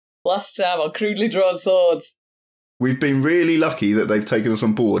Last time on Crudely Drawn Swords. We've been really lucky that they've taken us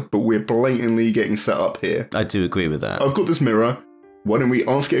on board, but we're blatantly getting set up here. I do agree with that. I've got this mirror. Why don't we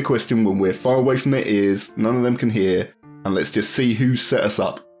ask it a question when we're far away from their ears, none of them can hear, and let's just see who set us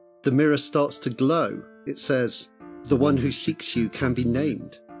up. The mirror starts to glow. It says, "The one who seeks you can be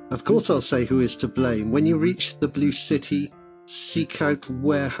named. Of course I'll say who is to blame. When you reach the Blue City, seek out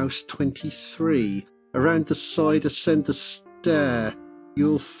Warehouse 23. Around the side, ascend the stair.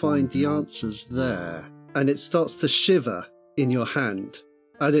 You'll find the answers there." And it starts to shiver in your hand.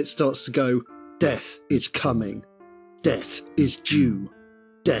 And it starts to go, "Death is coming. Death is due.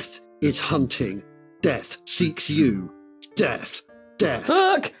 Death is hunting. Death seeks you. Death. Death.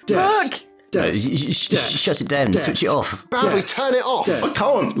 Fuck! Death. Fuck! Death. Shut it down. Death. Switch it off. Barry, turn it off. Death. I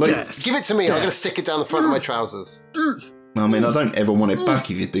can't. Death. Give it to me. I'm Death. going to stick it down the front of my trousers. I mean, I don't ever want it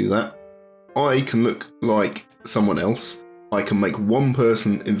back if you do that. I can look like someone else. I can make one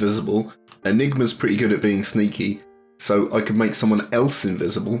person invisible. Enigma's pretty good at being sneaky, so I could make someone else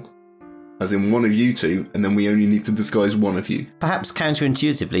invisible, as in one of you two, and then we only need to disguise one of you. Perhaps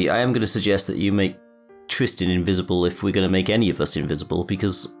counterintuitively, I am going to suggest that you make Tristan invisible if we're going to make any of us invisible,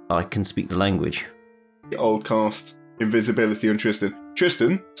 because I can speak the language. I'll cast invisibility on Tristan.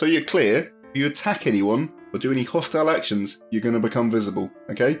 Tristan, so you're clear, if you attack anyone or do any hostile actions, you're going to become visible,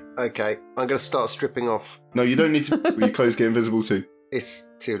 okay? Okay, I'm going to start stripping off. No, you don't need to. Your clothes get invisible too. It's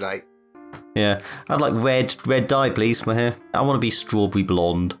too late. Yeah, I'd like red dye, please, my hair. I want to be strawberry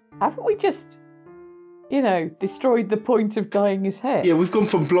blonde. Haven't we just, destroyed the point of dyeing his hair? Yeah, we've gone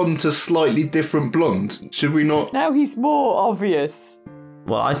from blonde to slightly different blonde. Should we not? Now he's more obvious.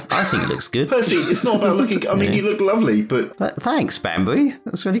 Well, I think it looks good. Percy, it's not about looking. I mean, Yeah. you look lovely, but. Thanks, Banbury.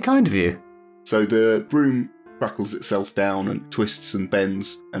 That's really kind of you. So the broom crackles itself down and twists and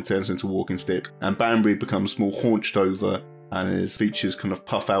bends and turns into a walking stick. And Banbury becomes more haunched over and his features kind of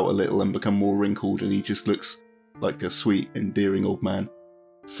puff out a little and become more wrinkled and he just looks like a sweet, endearing old man.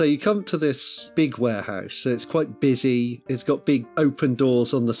 So you come to this big warehouse. So it's quite busy. It's got big open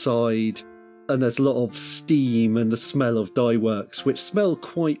doors on the side and there's a lot of steam and the smell of dye works, which smell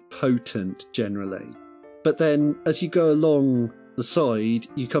quite potent generally. But then as you go along the side,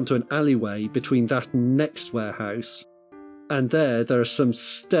 you come to an alleyway between that and next warehouse. And there are some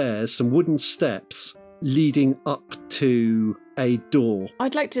stairs, some wooden steps leading up to a door.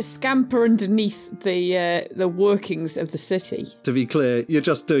 I'd like to scamper underneath the workings of the city. To be clear, you're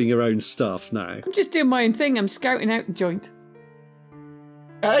just doing your own stuff now. I'm just doing my own thing. I'm scouting out the joint.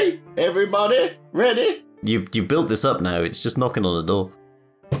 Hey, everybody, ready? You've built this up now. It's just knocking on the door.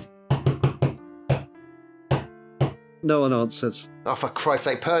 No one answers. Oh, for Christ's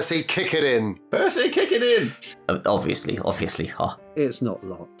sake, Percy, kick it in. Percy, kick it in! Obviously. Huh. It's not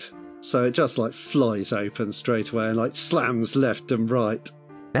locked. So it just flies open straight away and slams left and right.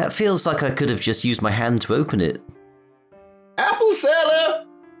 That feels like I could have just used my hand to open it. Apple seller,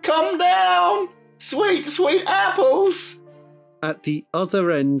 come down! Sweet, sweet apples! At the other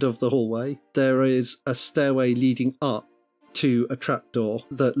end of the hallway, there is a stairway leading up to a trapdoor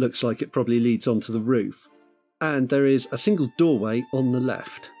that looks like it probably leads onto the roof. And there is a single doorway on the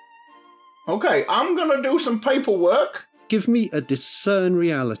left. Okay, I'm gonna do some paperwork. Give me a discern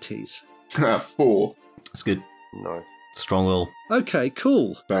realities. 4. That's good. Nice. Strong roll. Okay,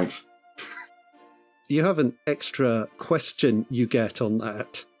 cool. Thanks. You have an extra question you get on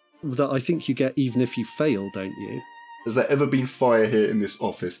that I think you get even if you fail, don't you? Has there ever been fire here in this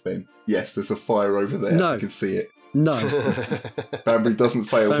office, Ben? Yes, there's a fire over there. No. I can see it. No. Banbury doesn't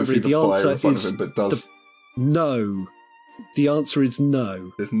fail to Banbury, see the the fire answer in front of is him, but does. No. The answer is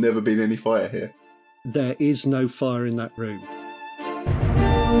no. There's never been any fire here. There is no fire in that room.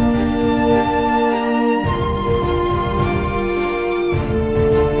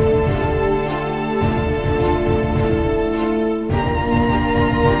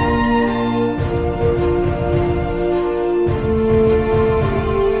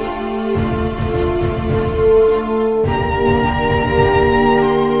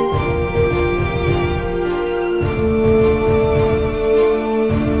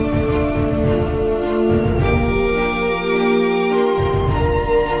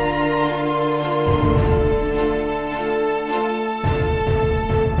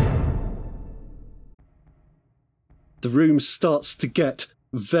 The room starts to get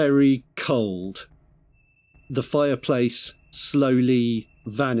very cold. The fireplace slowly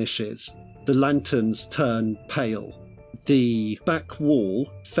vanishes. The lanterns turn pale. The back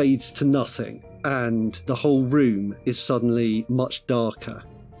wall fades to nothing, and the whole room is suddenly much darker.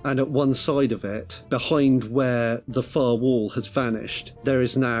 And at one side of it, behind where the far wall has vanished, there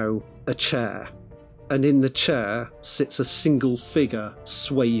is now a chair. and in the chair sits a single figure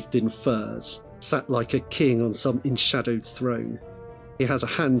swathed in furs, sat like a king on some enshadowed throne. He has a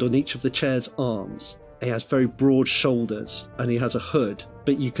hand on each of the chair's arms. He has very broad shoulders, and he has a hood,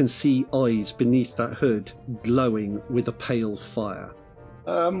 but you can see eyes beneath that hood glowing with a pale fire.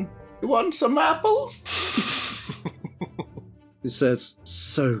 You want some apples? He says,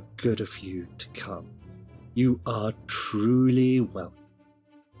 "So good of you to come. You are truly welcome."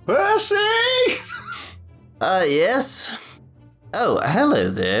 Percy! Yes? Oh, hello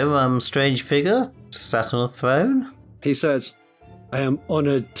there, strange figure, sat on a throne. He says, "I am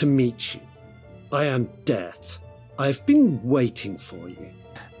honoured to meet you. I am Death. I've been waiting for you."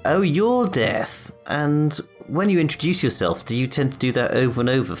 Oh, you're Death. And when you introduce yourself, do you tend to do that over and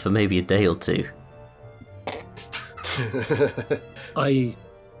over for maybe a day or two? I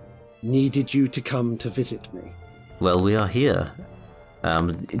needed you to come to visit me Well, we are here.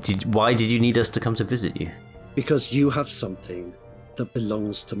 Why did you need us to come to visit you? because you have something that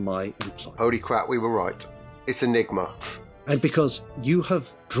belongs to my employer. Holy crap, we were right. It's Enigma. And because you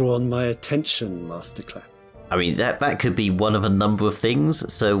have drawn my attention, Master Clef. I mean, that could be one of a number of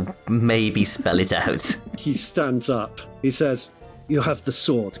things, so maybe spell it out. He stands up. He says, "You have the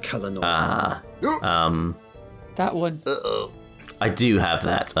sword, Kalanor." That one. Uh-oh. I do have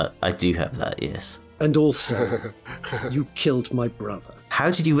that. I do have that, yes. And also, you killed my brother. How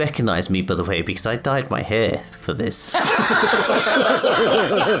did you recognise me, by the way? Because I dyed my hair for this. I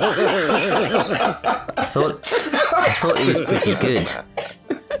thought it was pretty good.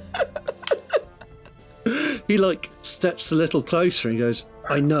 He, steps a little closer and goes,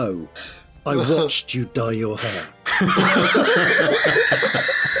 "I know. I watched you dye your hair."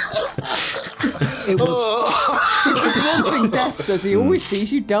 It was... There's one thing Death does, he always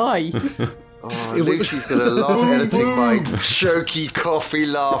sees you die. Oh, Lucy's going to love editing my choky coffee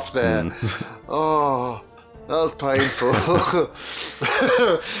laugh there. Oh, that was painful.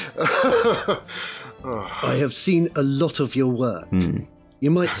 I have seen a lot of your work. You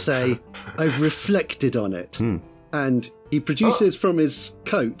might say I've reflected on it. And he produces from his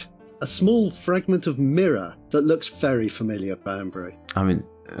coat a small fragment of mirror that looks very familiar, Banbury. I mean,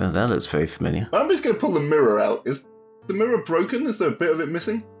 that looks very familiar. I'm just going to pull the mirror out. Is the mirror broken? Is there a bit of it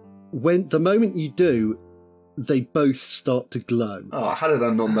missing? The moment you do, they both start to glow. Oh, how did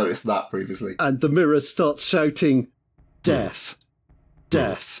I not notice that previously? And the mirror starts shouting, "Death!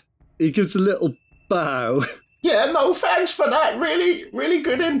 Death!" He gives a little bow. Yeah, no thanks for that. Really, really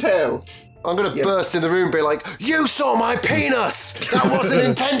good intel. I'm going to burst in the room and be like, "You saw my penis! That wasn't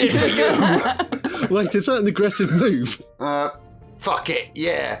intended for you!" Wait, is that an aggressive move? Fuck it,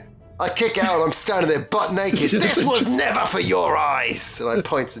 yeah. I kick out and I'm standing there butt naked. "This was never for your eyes!" And I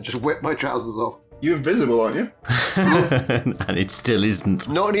point and just whip my trousers off. You're invisible, aren't you? And it still isn't.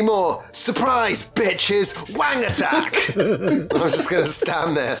 Not anymore. Surprise, bitches! Wang attack! And I'm just going to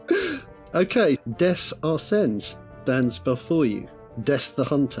stand there. Okay, Death Arsene stands before you. Death the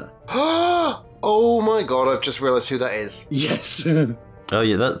Hunter. Oh my god, I've just realised who that is. Yes. Oh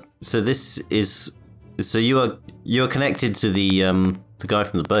yeah, so you are connected to the guy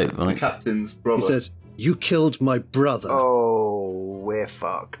from the boat, The right? captain's He brother. says, "You killed my brother." Oh, we're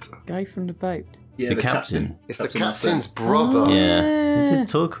fucked. Guy from the boat. Yeah, the captain. It's the Captain captain's Marcel. brother. Yeah, we did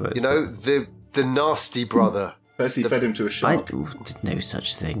talk about it. You know, the nasty brother. Percy fed him to a I shark. did no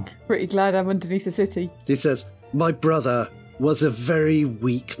such thing. Pretty glad I'm underneath the city. He says, "My brother was a very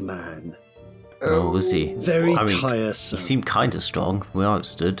weak man. Oh, was he? Very I mean, tiresome. He seemed kind of strong from where I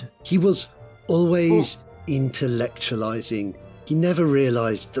stood. He was always intellectualizing. He never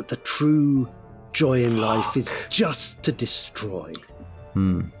realized that the true joy in life is just to destroy.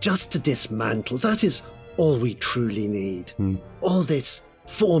 Just to dismantle. That is all we truly need. All this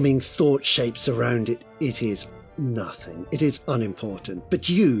forming thought shapes around it, it is nothing. It is unimportant. But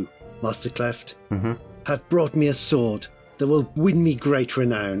you, Master Cleft, have brought me a sword that will win me great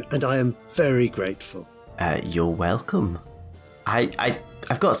renown, and I am very grateful." You're welcome.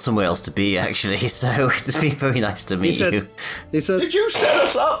 I've got somewhere else to be, actually, so it's been very nice to meet you. He says, Did you set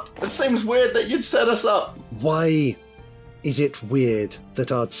us up? It seems weird that you'd set us up. "Why is it weird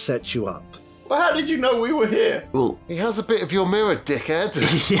that I'd set you up?" Well, how did you know we were here? Well, He has a bit of your mirror, dickhead.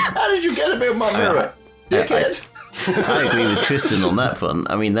 yeah, How did you get a bit of my mirror? Dickhead. I agree with Tristan on that front.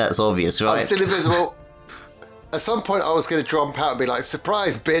 I mean, that's obvious, I'm right? still invisible. At some point, I was going to jump out and be like,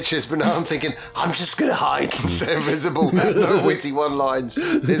 "Surprise, bitches!" But now I'm thinking, I'm just going to hide and stay invisible. No witty one-lines.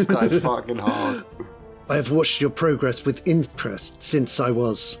 This guy's fucking hard. "I have watched your progress with interest since I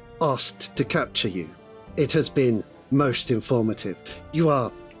was asked to capture you. It has been most informative. You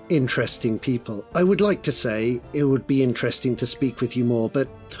are interesting people. I would like to say it would be interesting to speak with you more, but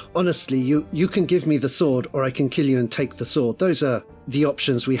honestly, you can give me the sword or I can kill you and take the sword. Those are the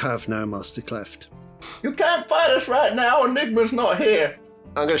options we have now, Master Cleft. You can't fight us right now, Enigma's not here.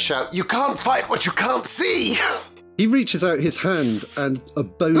 I'm going to shout, you can't fight what you can't see! He reaches out his hand and a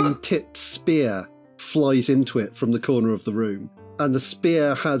bone-tipped spear flies into it from the corner of the room. And the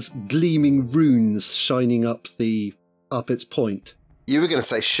spear has gleaming runes shining up its point. You were going to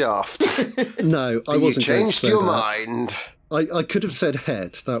say shaft. No, I wasn't going to say You changed your that. mind. I could have said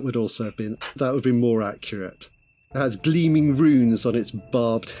head. That would have been more accurate. It has gleaming runes on its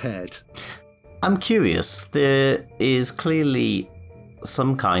barbed head. I'm curious. There is clearly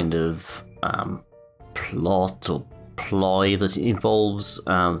some kind of plot or ploy that involves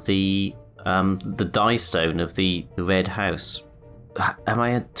the die stone of the Red House. Am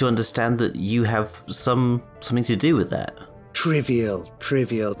I to understand that you have something to do with that? Trivial.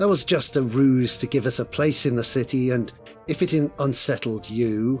 That was just a ruse to give us a place in the city, and if it unsettled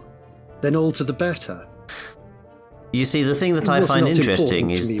you, then all to the better. You see, the thing that It I was find not interesting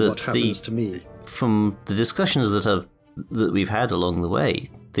important to is me that what happens to me. from the discussions that we've had along the way,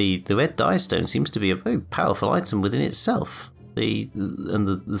 the red die stone seems to be a very powerful item within itself. The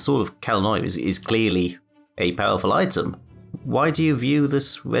sword of Kalanoy is clearly a powerful item. Why do you view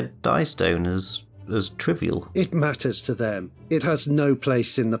this red die stone as trivial? It matters to them. It has no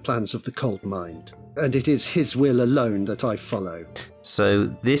place in the plans of the Cold Mind, and it is his will alone that I follow. So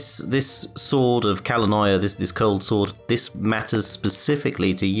this sword of Kalanoia, this cold sword, this matters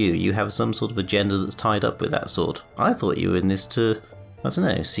specifically to you. You have some sort of agenda that's tied up with that sword. I thought you were in this to, I don't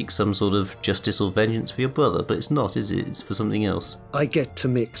know, seek some sort of justice or vengeance for your brother, but it's not, is it? It's for something else. I get to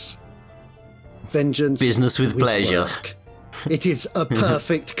mix vengeance Business with pleasure. work. It is a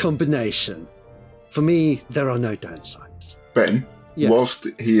perfect combination. For me, there are no downsides. Ben, Yes. whilst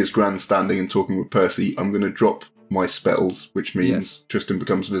he is grandstanding and talking with Percy, I'm going to drop my spells, which means Tristan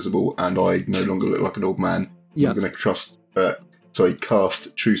becomes visible and I no longer look like an old man. Yeah. I'm going to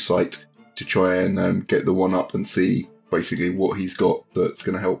cast True Sight to try and get the one up and see basically what he's got that's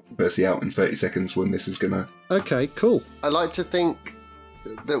going to help Percy out in 30 seconds when this is going to... Okay, cool. I like to think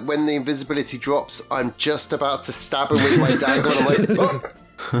that when the invisibility drops, I'm just about to stab him with my dagger, and I'm like,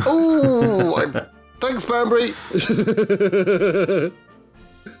 oh, thanks, Banbury.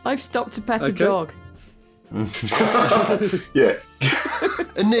 I've stopped to pet a Okay. dog. Yeah.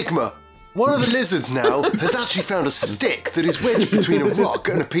 Enigma. One of the lizards now has actually found a stick that is wedged between a rock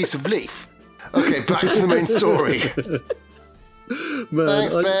and a piece of leaf. Okay, back to the main story. Man,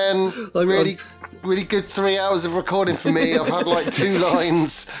 Thanks, Ben. I'm- Really good 3 hours of recording for me. I've had like 2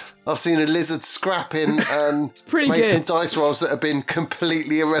 lines. I've seen a lizard scrapping and pretty made some good. dice rolls that have been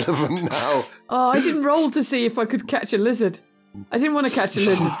completely irrelevant now. Oh, I didn't roll to see if I could catch a lizard. I didn't want to catch a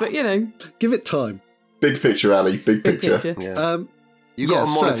lizard, but you know, Give it time. Big picture, Ali. Big big picture. picture. Yeah. You got yeah, a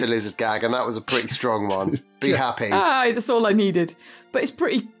monitor so- lizard gag, and that was a pretty strong one. Be happy. That's all I needed. But it's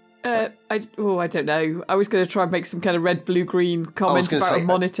pretty. I don't know. I was going to try and make some kind of red, blue, green comment gonna about say, a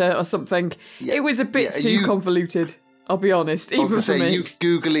monitor or something. yeah, It was a bit yeah, too you- convoluted. I'll be honest, I was even going to for say, me. you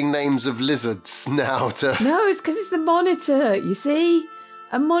Googling names of lizards now to... No, it's because it's the monitor. You see,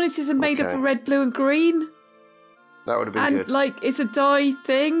 and monitors are made up Okay. of red, blue, and green, That would have been and good. like it's a dye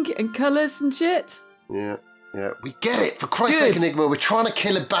thing and colours and shit. Yeah. We get it. For Christ's sake, Good. Enigma, we're trying to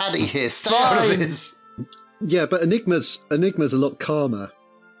kill a baddie here. Stay out of Fine. this. Yeah, but Enigma's a lot calmer.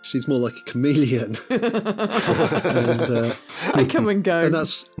 She's more like a chameleon. and, I come and go. and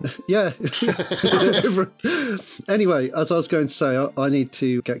that's, yeah. Anyway, as I was going to say, I need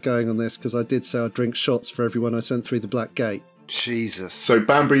to get going on this because I did say I'd drink shots for everyone I sent through the Black Gate. Jesus. So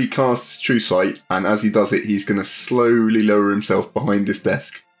Banbury casts True Sight, and as he does it, he's going to slowly lower himself behind his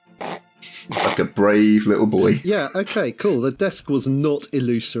desk. Like a brave little boy. Yeah, okay, cool. The desk was not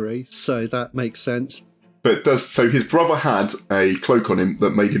illusory, so that makes sense. But so his brother had a cloak on him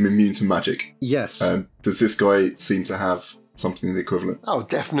that made him immune to magic. Yes. Does this guy seem to have something the equivalent? Oh,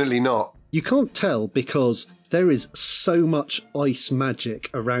 definitely not. You can't tell because there is so much ice magic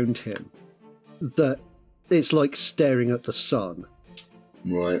around him that it's like staring at the sun.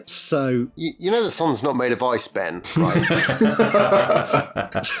 Right. So, You know the sun's not made of ice, Ben, right?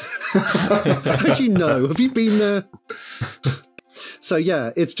 how do you know? Have you been there? So yeah,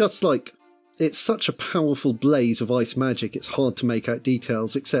 it's just like, it's such a powerful blaze of ice magic, it's hard to make out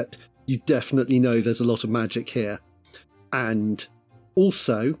details, except you definitely know there's a lot of magic here. And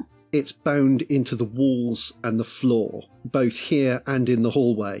also, it's bound into the walls and the floor, both here and in the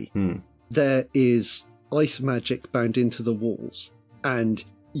hallway. There is ice magic bound into the walls, and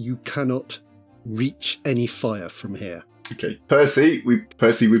you cannot reach any fire from here. Okay, Percy, we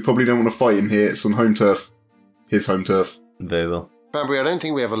probably don't want to fight him here. It's on home turf. His home turf. Very well. Banbury, I don't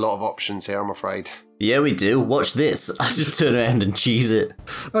think we have a lot of options here, I'm afraid. Yeah, we do. Watch this. I just turn around and cheese it.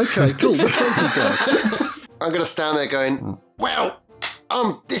 Okay, cool. Which way do you go? I'm going to stand there going, well,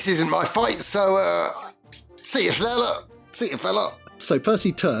 this isn't my fight, so, see you, fella. See you, fella. So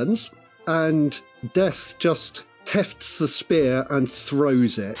Percy turns, and Death just hefts the spear and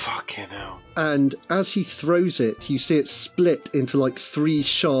throws it. Fucking hell. And as he throws it, you see it split into like 3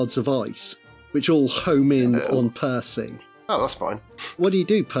 shards of ice, which all home in on Percy. Oh, that's fine. What do you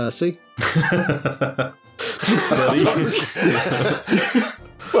do, Percy? Thanks, buddy.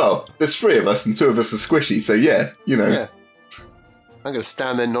 Well, there's 3 of us and 2 of us are squishy, so yeah, you know. Yeah. I'm going to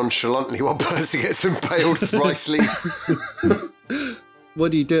stand there nonchalantly while Percy gets impaled thricely.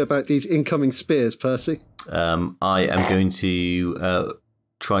 What do you do about these incoming spears, Percy? I am going to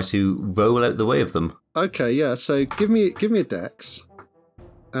try to roll out the way of them. Okay, yeah. So give me a dex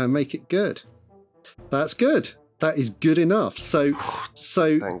and make it good. That's good. That is good enough. So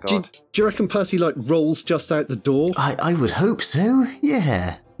Thank do God. you reckon Percy like rolls just out the door? I would hope so.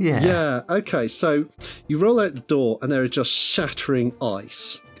 Yeah. Yeah. Okay. So you roll out the door, and there is just shattering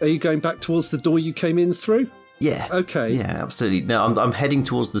ice. Are you going back towards the door you came in through? Yeah. Okay. Yeah, absolutely. No, I'm heading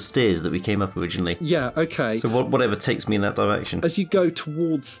towards the stairs that we came up originally. Yeah. Okay. So whatever takes me in that direction. As you go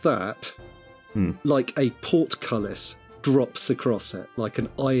towards that, like a portcullis drops across it, like an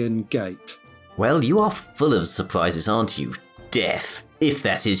iron gate. Well, you are full of surprises, aren't you? Death, if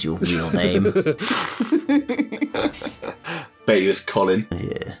that is your real name. Bet you it's Colin.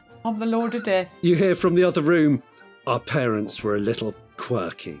 Yeah. I'm the Lord of Death. You hear from the other room, our parents were a little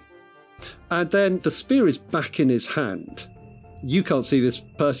quirky. And then the spear is back in his hand. You can't see this,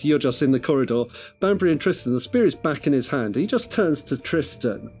 Percy, you're just in the corridor. Banbury and Tristan, the spear is back in his hand. He just turns to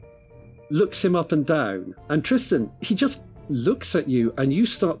Tristan, looks him up and down. And Tristan, he just looks at you and you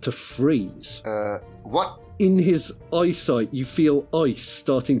start to freeze. What? In his eyesight, you feel ice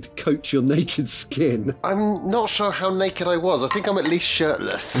starting to coat your naked skin. I'm not sure how naked I was. I think I'm at least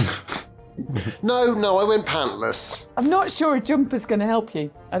shirtless. No, I went pantless. I'm not sure a jumper's going to help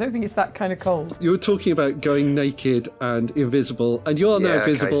you. I don't think it's that kind of cold. You were talking about going naked and invisible, and you are now Yeah,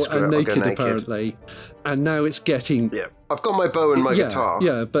 okay, visible screw and it, I'll go naked, naked. apparently. And now it's getting... Yeah. I've got my bow and my guitar.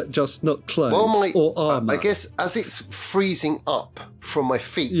 Yeah, but just not clothes Well, or armour. I guess as it's freezing up from my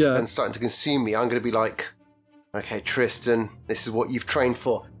feet Yeah. and starting to consume me, I'm going to be like, okay, Tristan, this is what you've trained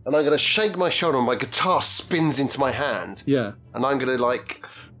for. And I'm going to shake my shoulder and my guitar spins into my hand. Yeah. And I'm going to like,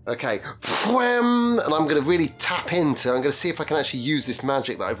 okay, wham, and I'm going to really tap into, I'm going to see if I can actually use this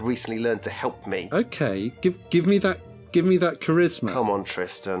magic that I've recently learned to help me. Okay, give me that charisma. Come on,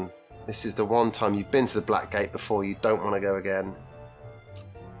 Tristan. This is the one time you've been to the Black Gate before. You don't want to go again.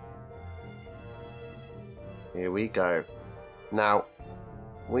 Here we go. Now,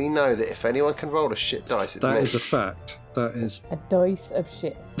 we know that if anyone can roll a shit dice, it's That me. is a fact. That is... A dice of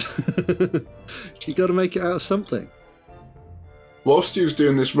shit. You got to make it out of something. While Stu's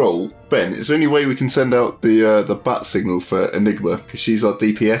doing this roll, Ben, is there any way we can send out the bat signal for Enigma? Because she's our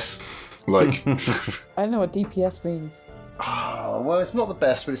DPS. Like, I don't know what DPS means. Oh, well, it's not the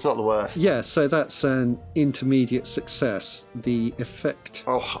best, but it's not the worst. Yeah, so that's an intermediate success. The effect...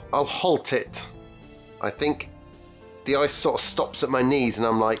 I'll halt it. I think the ice sort of stops at my knees, and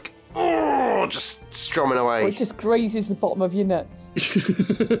I'm like, oh, just strumming Or away. it just grazes the bottom of your nuts.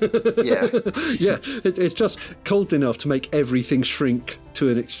 Yeah. Yeah, it's just cold enough to make everything shrink to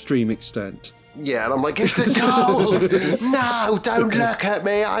an extreme extent. Yeah, and I'm like, it's the cold! No, don't look at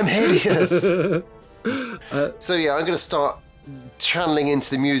me, I'm hideous! So yeah, I'm going to start channeling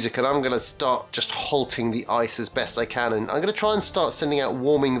into the music, and I'm going to start just halting the ice as best I can, and I'm going to try and start sending out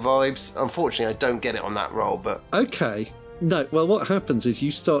warming vibes. Unfortunately, I don't get it on that roll, but... Okay. No, well, what happens is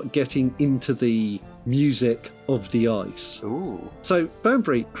you start getting into the music of the ice. Ooh. So,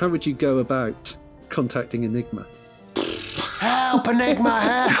 Banbury, how would you go about contacting Enigma? Help, Enigma,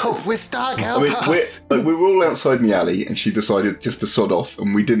 help! We're stuck, I help mean, us! we were all outside in the alley, and she decided just to sod off,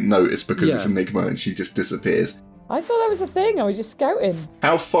 and we didn't notice because Yeah. it's Enigma, and she just disappears. I thought that was a thing. I was just scouting.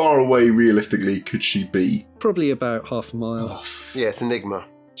 How far away, realistically, could she be? Probably about half a mile. Yeah, it's Enigma.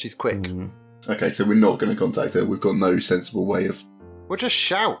 She's quick. Okay, so we're not going to contact her. We've got no sensible way of... Well, just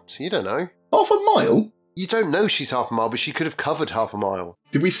shout. You don't know. Half a mile? You don't know she's half a mile, but she could have covered half a mile.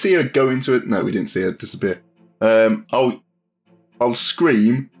 Did we see her go into it? No, we didn't see her disappear. I'll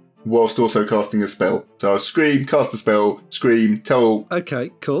scream whilst also casting a spell. So I'll scream, cast a spell, scream, tell Okay,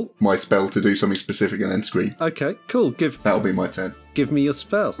 cool. my spell to do something specific, and then scream. Okay, cool. That'll be my turn. Give me your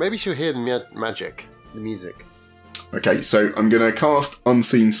spell. Maybe she'll hear the magic, the music. Okay, so I'm going to cast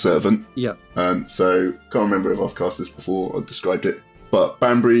Unseen Servant. Yeah. So, can't remember if I've cast this before or described it. But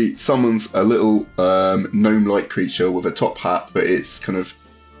Banbury summons a little gnome-like creature with a top hat, but it's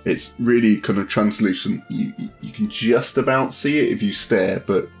really kind of translucent. You can just about see it if you stare,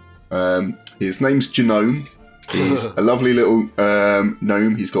 but his name's Genome. He's a lovely little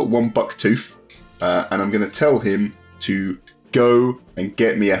gnome. He's got one buck tooth, and I'm going to tell him to go and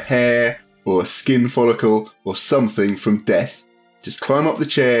get me a hair or a skin follicle or something from Death. Just climb up the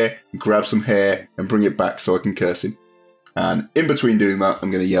chair and grab some hair and bring it back so I can curse him. And in between doing that, I'm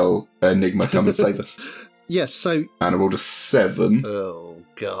going to yell, Enigma, come and save us. Yes, so... And I rolled a 7. Oh,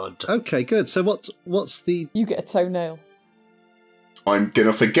 God. Okay, good. So what's the... You get a toenail. I'm going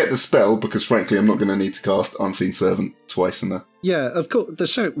to forget the spell because, frankly, I'm not going to need to cast Unseen Servant twice in there. Yeah, of course, the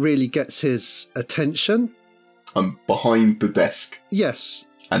shout really gets his attention. I'm behind the desk Yes,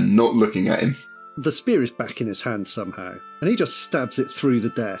 and not looking at him. the spear is back in his hand somehow, and he just stabs it through the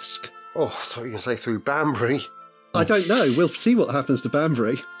desk. Oh, I thought you were going to say through Banbury. I don't know. We'll see what happens to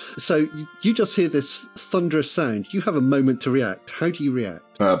Banbury. So you just hear this thunderous sound. You have a moment to react. How do you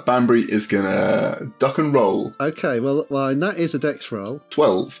react? Banbury is going to duck and roll. Okay, well, and that is a dex roll.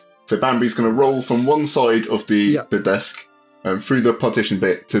 12. So Banbury's going to roll from one side of the desk through the partition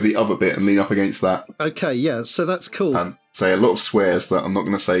bit to the other bit and lean up against that. Okay, yeah, so that's cool. And say a lot of swears that I'm not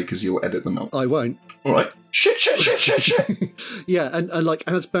going to say because you'll edit them out. I won't. All right. Shit. Yeah, and like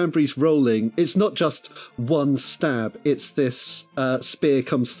as Banbury's rolling, it's not just one stab, it's this spear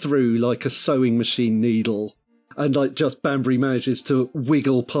comes through like a sewing machine needle. And like just Banbury manages to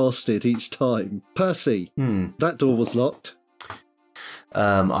wiggle past it each time. Percy, that door was locked.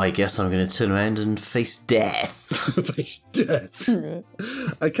 I guess I'm going to turn around and face Death. Face Death.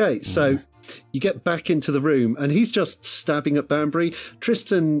 Okay, so you get back into the room and he's just stabbing at Banbury.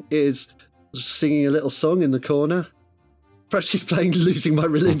 Tristan is singing a little song in the corner. Perhaps she's playing Losing My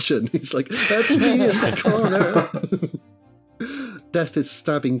Religion. He's like, that's me in the corner. Death is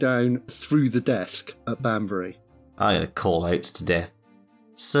stabbing down through the desk at Banbury. I'm going to call out to Death.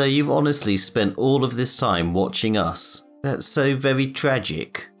 So you've honestly spent all of this time watching us? That's so very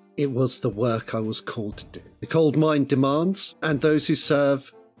tragic. It was the work I was called to do. The cold mind demands, and those who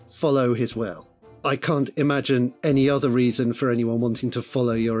serve follow his will. I can't imagine any other reason for anyone wanting to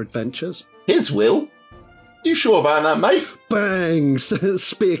follow your adventures. His will? You sure about that, mate? Bang!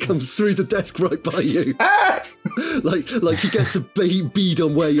 Spear comes through the desk right by you. Ah! like you get the bead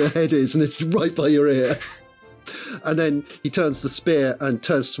on where your head is and it's right by your ear. And then he turns the spear and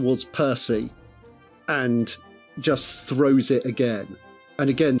turns towards Percy and just throws it again. And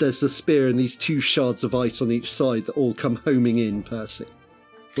again, there's the spear and these two shards of ice on each side that all come homing in, Percy.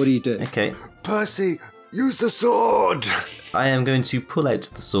 What do you do? Okay. Percy, use the sword! I am going to pull out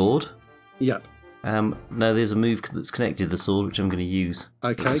the sword. Yep. Now there's a move that's connected to the sword, which I'm going to use.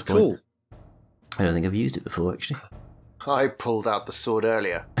 Okay, cool. I don't think I've used it before, actually. I pulled out the sword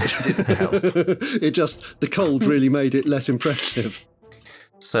earlier. It didn't help. The cold really made it less impressive.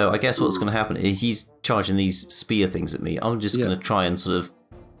 So I guess what's going to happen is he's charging these spear things at me. I'm just going to try and sort of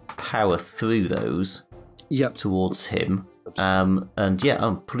power through those towards him. I'm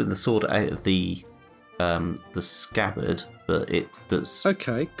pulling the sword out of the scabbard that's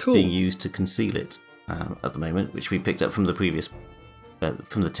okay, cool. being used to conceal it at the moment, which we picked up from the previous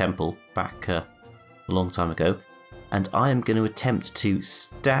from the temple back a long time ago. And I am going to attempt to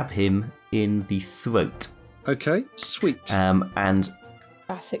stab him in the throat. Okay, sweet. And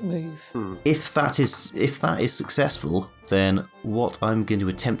classic move. if that is successful, then what I'm going to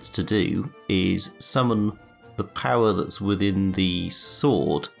attempt to do is summon the power that's within the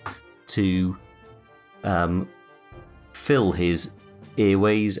sword to fill his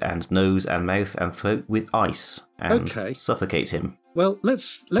earways and nose and mouth and throat with ice and suffocate him. Well,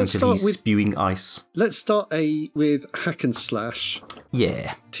 let's until start he's with spewing ice. Let's start with hack and slash.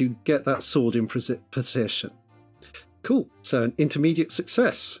 Yeah. To get that sword in position. Cool. So an intermediate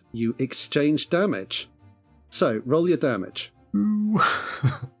success. You exchange damage. So roll your damage.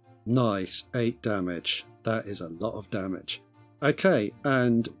 Nice. 8 damage. That is a lot of damage. Okay,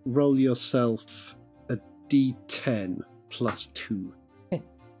 and roll yourself a d10 plus 2.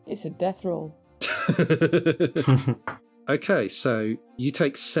 It's a death roll. Okay, so you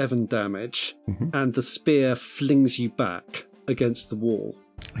take 7 damage, and the spear flings you back against the wall.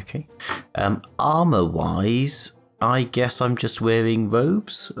 Okay. Armor-wise, I guess I'm just wearing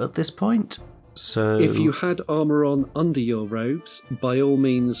robes at this point. So if you had armor on under your robes, by all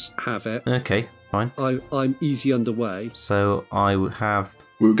means have it. Okay, fine. I'm easy underway. So I would have...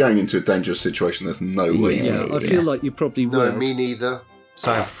 We were going into a dangerous situation. There's no way. Yeah, I feel like you probably would. No, me neither.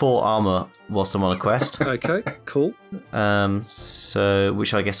 So I have 4 armor whilst I'm on a quest. Okay, cool. So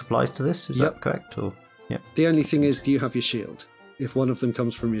which I guess applies to this. Is Yep. that correct? Or The only thing is, do you have your shield? If one of them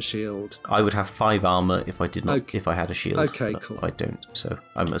comes from your shield. I would have 5 armor if I did not. Okay. If I had a shield. Okay, but cool. I don't. So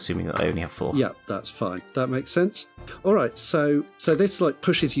I'm assuming that I only have 4. Yeah, that's fine. That makes sense. All right, so this like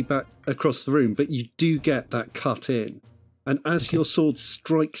pushes you back across the room, but you do get that cut in. And as your sword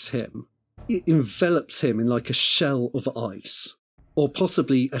strikes him, it envelops him in like a shell of ice. Or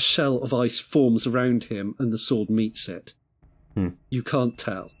possibly a shell of ice forms around him and the sword meets it. You can't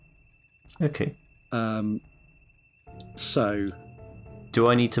tell. Okay. So Do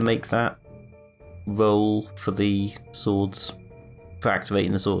I need to make that roll for the swords, for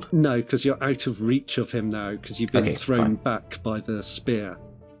activating the sword? no, because you're out of reach of him now because you've been Okay, thrown fine. back by the spear.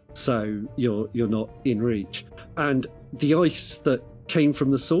 So you're not in reach. And the ice that came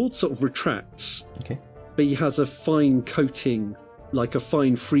from the sword sort of retracts. Okay. But he has a fine coating, like a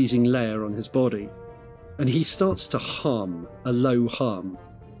fine freezing layer on his body. And he starts to hum, a low hum.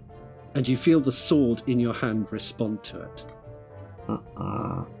 And you feel the sword in your hand respond to it.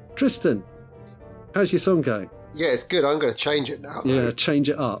 Tristan, how's your song going? Yeah, it's good. I'm going to change it now. Yeah, change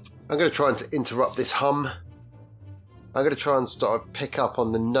it up. I'm going to try and interrupt this hum. I'm going to try and start pick up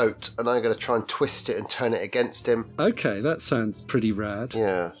on the note, and I'm going to try and twist it and turn it against him. Okay, that sounds pretty rad.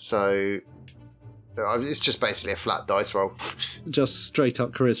 Yeah, so it's just basically a flat dice roll. Just straight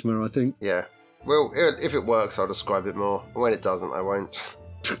up charisma, I think. Yeah. Well, if it works, I'll describe it more. When it doesn't, I won't.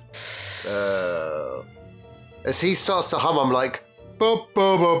 As he starts to hum, I'm like...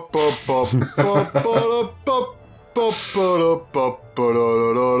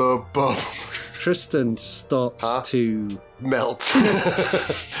 Tristan starts to melt.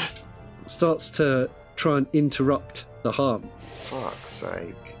 starts to try and interrupt the hum. Fuck's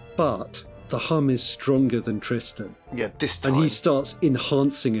sake. But the hum is stronger than Tristan. Yeah, this time. And he starts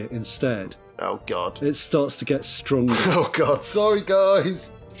enhancing it instead. Oh, God. It starts to get stronger. Oh, God. Sorry,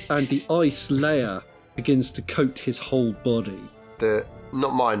 guys. And the ice layer begins to coat his whole body.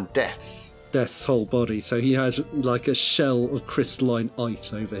 Not mine, Death's. Death's whole body. So he has like a shell of crystalline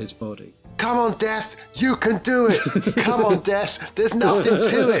ice over his body. Come on, Death. You can do it. Come on, Death. There's nothing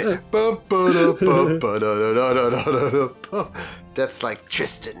to it. Death's like,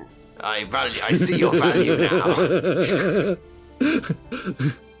 Tristan, I see your value now.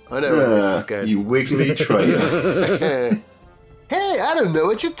 I know where this is going. You wiggly traitor. Hey, I don't know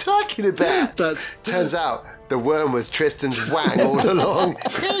what you're talking about. Turns out the worm was Tristan's wang all along.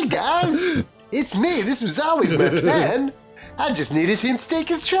 Hey, guys. It's me. This was always my plan. I just needed him to take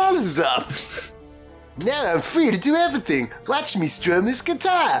his trousers off. Now I'm free to do everything. Watch me strum this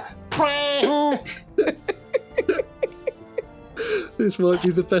guitar. Prang! This might be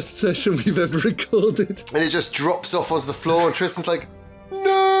the best session we've ever recorded. And it just drops off onto the floor, and Tristan's like,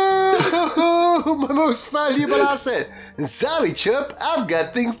 no, my most valuable asset. And sorry, Chup, I've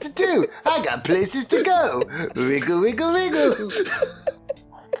got things to do. I got places to go. Wiggle, wiggle, wiggle.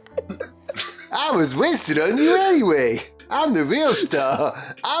 I was wasted on you anyway. I'm the real star.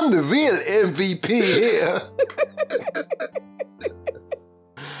 I'm the real MVP here.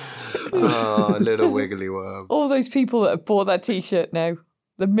 Oh, little wiggly worm. All those people that have bought that t-shirt now,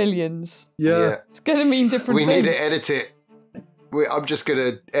 the millions. Yeah. It's going to mean different We things. need to edit it. I'm just going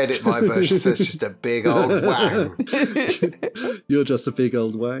to edit my version so it's just a big old wang. You're just a big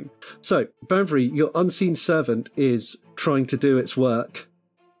old wang. So, Banbury, your unseen servant is trying to do its work.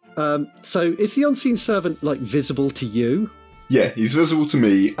 So is the unseen servant, like, visible to you? Yeah, he's visible to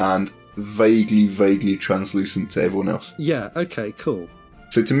me and vaguely translucent to everyone else. Yeah, okay, cool.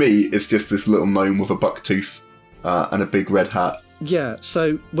 So to me, it's just this little gnome with a buck tooth and a big red hat. Yeah,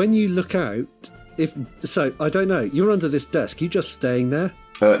 so when you look out, I don't know, you're under this desk, you just staying there?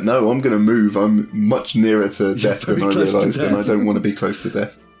 No, I'm going to move. I'm much nearer to death than I very close to realised, and I death. don't want to be close to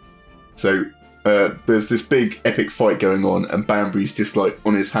death. So there's this big epic fight going on, and Banbury's just like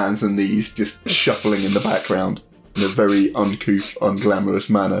on his hands and knees, just shuffling in the background in a very uncouth, unglamorous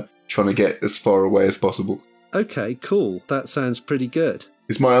manner, trying to get as far away as possible. Okay, cool. That sounds pretty good.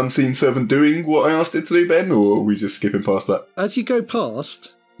 Is my unseen servant doing what I asked it to do, Ben, or are we just skipping past that? As you go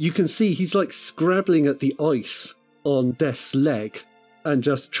past, you can see he's like scrabbling at the ice on Death's leg and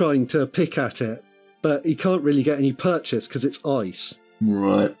just trying to pick at it, but he can't really get any purchase because it's ice.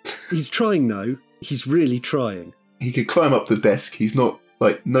 Right. He's trying though. He's really trying. He could climb up the desk. He's not,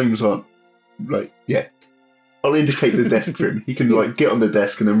 like, gnomes aren't, like, yeah. I'll indicate the desk for him. He can, like, get on the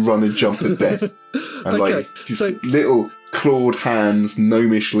desk and then run and jump at death. And, Okay, like, just so- little clawed hands,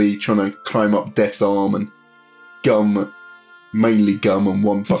 gnomishly trying to climb up Death's arm and mainly gum and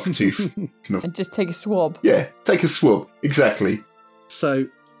one buck tooth. Kind of, And just take a swab. yeah, take a swab. Exactly. So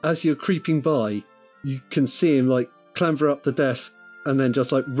as you're creeping by, you can see him like clamber up the desk and then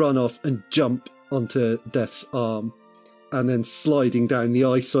just like run off and jump onto Death's arm, and then sliding down the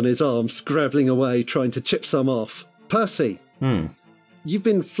ice on his arm, scrabbling away, trying to chip some off. Percy, you've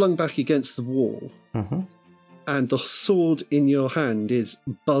been flung back against the wall, and the sword in your hand is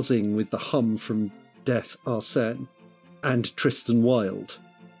buzzing with the hum from Death Arsene and Tristan Wilde,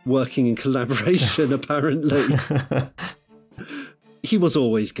 working in collaboration, apparently. He was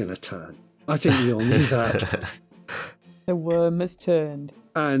always going to turn. I think we all knew that. The worm has turned.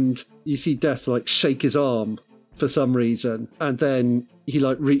 And you see Death like shake his arm for some reason, and then he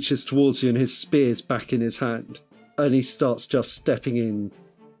like reaches towards you and his spear's back in his hand, and he starts just stepping in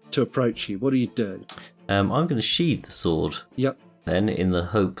to approach you. What do you do? I'm going to sheathe the sword. Yep. Then, in the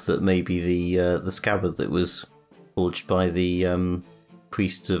hope that maybe the scabbard that was forged by the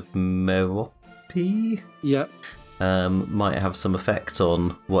priest of Merope Yep. might have some effect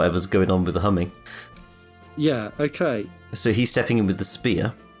on whatever's going on with the humming. Yeah, okay. So he's stepping in with the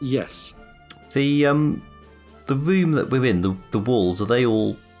spear. Yes. The room that we're in, the walls, are they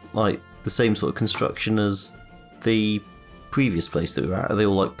all like the same sort of construction as the previous place that we were at? Are they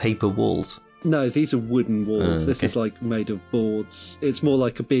all like paper walls? No, these are wooden walls. This okay. is like made of boards. It's more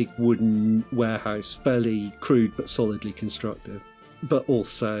like a big wooden warehouse, fairly crude but solidly constructed. But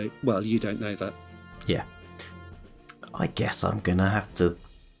also, well, you don't know that. Yeah. I guess I'm going to have to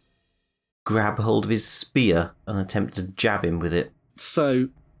grab hold of his spear and attempt to jab him with it. So,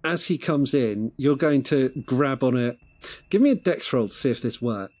 as he comes in, you're going to grab on it. Give me a dex roll to see if this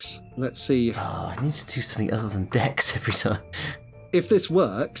works. Let's see. Oh, I need to do something other than dex every time. If this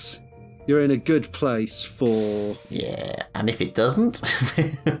works, you're in a good place for... Yeah, and if it doesn't?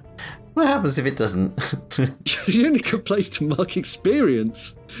 What happens if it doesn't? You're in a good place to mark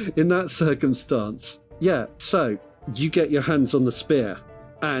experience in that circumstance. Yeah, so you get your hands on the spear,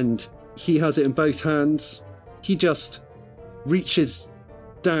 and he has it in both hands. He just reaches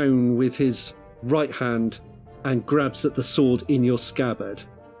down with his right hand and grabs at the sword in your scabbard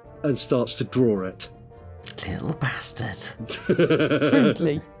and starts to draw it. Little bastard.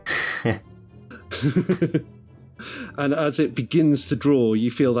 Friendly. And as it begins to draw, you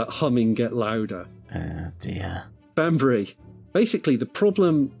feel that humming get louder. Oh dear. Banbury, basically the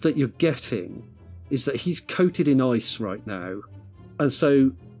problem that you're getting is that he's coated in ice right now, and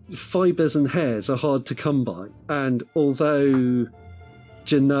so fibres and hairs are hard to come by. And although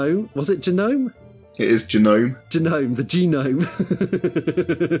Genome, was it Genome? It is Genome. Genome, the genome.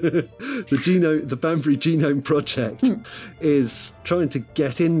 The Banbury Genome Project is trying to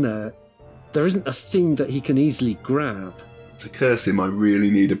get in there. There isn't a thing that he can easily grab. To curse him, I really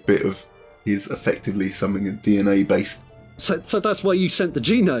need a bit of his effectively something DNA based. So that's why you sent the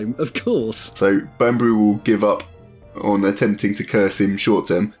genome, of course. So Banbury will give up on attempting to curse him short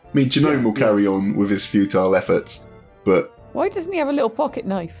term. I mean, Genome will carry on with his futile efforts, but... Why doesn't he have a little pocket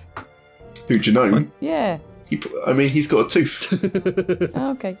knife? Who, Genome? Yeah. He's got a tooth.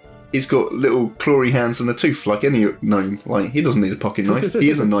 Oh, okay. He's got little clawy hands and a tooth like any gnome. Like, he doesn't need a pocket knife. He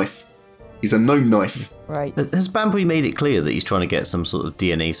is a knife. He's a gnome knife. Right. Has Banbury made it clear that he's trying to get some sort of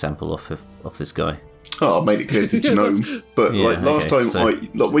DNA sample off this guy? Oh, I made it clear to Genome. But Yeah, last okay, time, so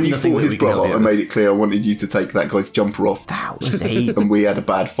when you nothing fought that his we can help brother, you I with. made it clear I wanted you to take that guy's jumper off. That was a... And we had a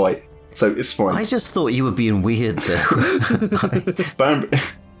bad fight. So it's fine. I just thought you were being weird, though.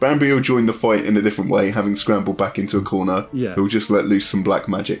 Banbury will join the fight in a different way, having scrambled back into a corner. Yeah. He'll just let loose some black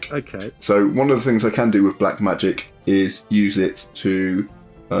magic. Okay. So one of the things I can do with black magic is use it to...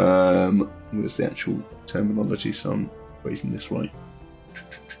 what's the actual terminology, so I'm phrasing this right.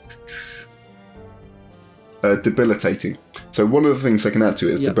 Debilitating. So one of the things I can add to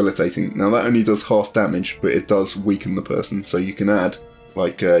it is debilitating. Now that only does half damage, but it does weaken the person. So you can add,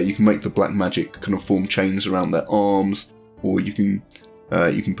 you can make the black magic kind of form chains around their arms, or you can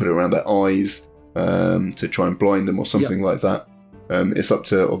put it around their eyes to try and blind them or something like that. It's up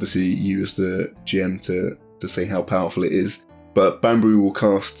to obviously you as the GM to say how powerful it is. But Banbury will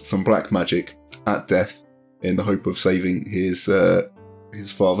cast some black magic at Death in the hope of saving his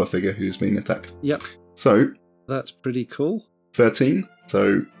father figure who's being attacked. Yep. So That's pretty cool. 13,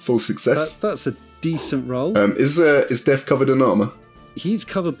 so full success. That's a decent roll. Is Death covered in armour? He's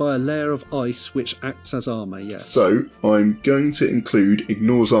covered by a layer of ice which acts as armour, yes. So I'm going to include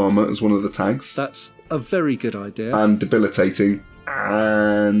Ignores Armour as one of the tags. That's a very good idea. And Debilitating.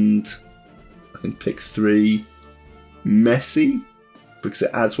 And I can pick 3 Messy, because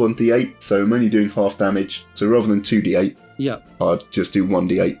it adds 1d8, so I'm only doing half damage. So rather than 2d8, I'd just do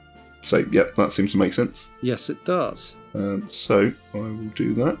 1d8. So, that seems to make sense. Yes, it does. So, I will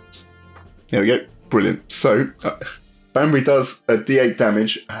do that. There we go. Brilliant. So, I'm Banbury does a d8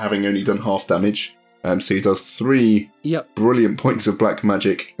 damage, having only done half damage. So he does 3 Yep. brilliant points of black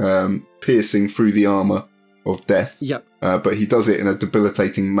magic, piercing through the armour of death. Yep. But he does it in a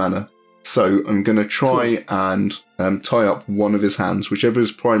debilitating manner. So I'm going to try and tie up one of his hands, whichever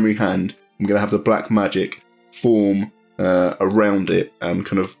his primary hand. I'm going to have the black magic form around it and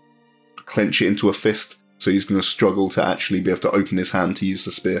kind of clench it into a fist. So he's going to struggle to actually be able to open his hand to use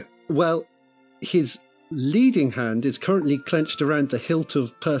the spear. Well, his leading hand is currently clenched around the hilt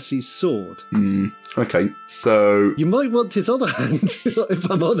of Percy's sword. Okay, so... You might want his other hand, if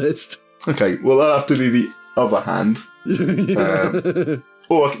I'm honest. Okay, well, I'll have to do the other hand.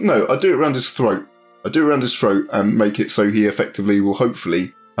 No, I do it around his throat. I do it around his throat and make it so he effectively will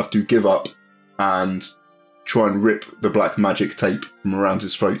hopefully have to give up and try and rip the black magic tape from around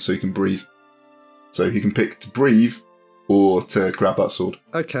his throat so he can breathe. So he can pick to breathe or to grab that sword.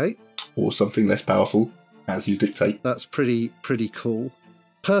 Okay. Or something less powerful, as you dictate. That's pretty cool.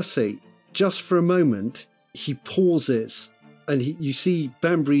 Percy, just for a moment, he pauses and you see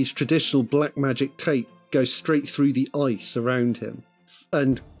Banbury's traditional black magic tape go straight through the ice around him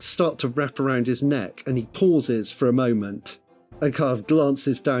and start to wrap around his neck, and he pauses for a moment and kind of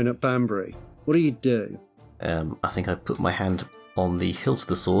glances down at Banbury. What do you do? I think I put my hand on the hilt of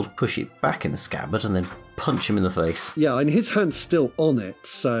the sword, push it back in the scabbard, and then punch him in the face. Yeah, and his hand's still on it,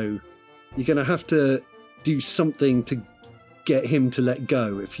 so you're going to have to do something to get him to let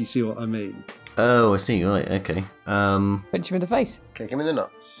go, if you see what I mean. Oh, I see. Right, okay. Punch him in the face. Kick him in the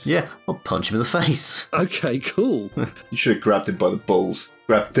nuts. Yeah, I'll punch him in the face. Okay, cool. You should have grabbed him by the balls.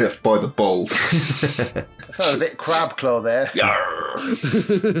 Grabbed Death by the balls. That sounds a bit crab claw there.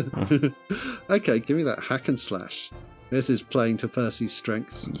 Okay, give me that hack and slash. This is playing to Percy's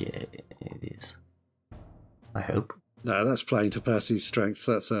strengths. Yeah, it is. I hope. No, that's playing to Percy's strengths.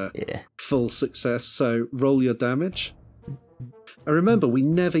 That's a Yeah. full success. So roll your damage. And remember, we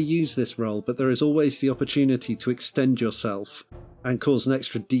never use this roll, but there is always the opportunity to extend yourself and cause an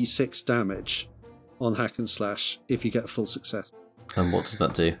extra d6 damage on hack and slash if you get a full success. And what does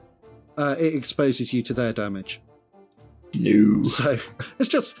that do? It exposes you to their damage. No. So it's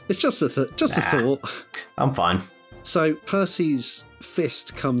just a thought. I'm fine. So Percy's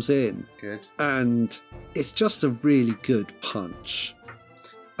fist comes in, Good. and it's just a really good punch,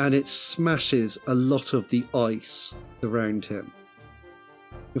 and it smashes a lot of the ice around him.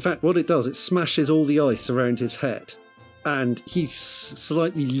 In fact, what it does, it smashes all the ice around his head, and he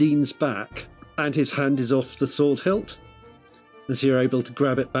slightly leans back, and his hand is off the sword hilt, and so you're able to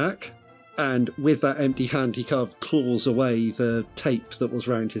grab it back, and with that empty hand he kind of claws away the tape that was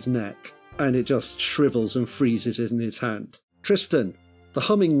round his neck, and it just shrivels and freezes in his hand. Tristan, the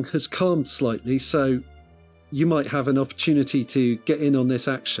humming has calmed slightly, so you might have an opportunity to get in on this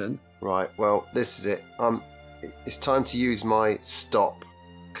action. Right, well, this is it. It's time to use my stop,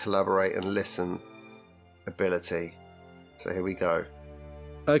 collaborate and listen ability. So here we go.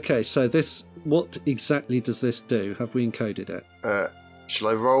 Okay, so what exactly does this do? Have we encoded it? Shall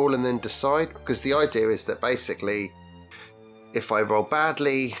I roll and then decide? Because the idea is that basically, if I roll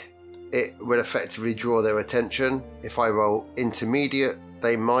badly, it will effectively draw their attention. If I roll intermediate,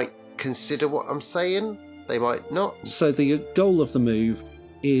 they might consider what I'm saying. They might not. So the goal of the move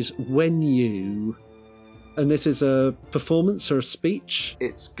is when you... And this is a performance or a speech?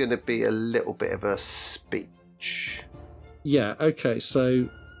 It's going to be a little bit of a speech. Yeah, okay, so...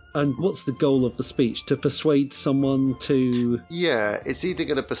 And what's the goal of the speech? To persuade someone to... Yeah, it's either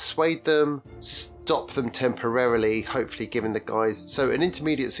going to persuade them, stop them temporarily, hopefully giving the guys... So an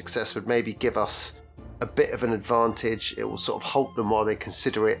intermediate success would maybe give us a bit of an advantage. It will sort of halt them while they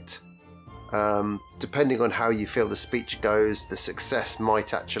consider it. Depending on how you feel the speech goes, the success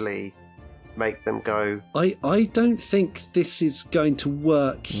might actually make them go... I don't think this is going to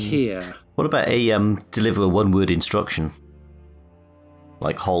work here. What about a deliver a one-word instruction?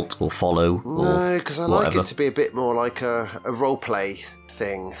 Like halt or follow or No, because I whatever. like it to be a bit more like a roleplay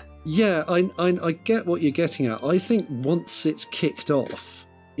thing. Yeah, I get what you're getting at. I think once it's kicked off,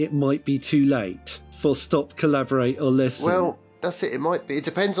 it might be too late for stop, collaborate or listen. Well, that's it. It might be. It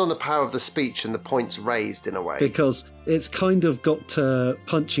depends on the power of the speech and the points raised in a way. Because it's kind of got to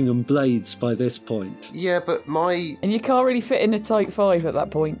punching and blades by this point. Yeah, but my... And you can't really fit in a type 5 at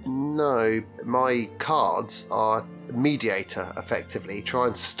that point. No, my cards are mediator, effectively. Try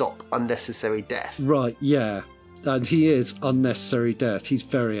and stop unnecessary death. Right, yeah. And he is unnecessary death. He's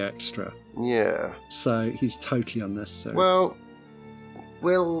very extra. Yeah. So he's totally unnecessary. Well,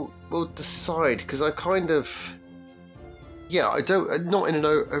 we'll decide, because I kind of... Yeah, I don't... Not in an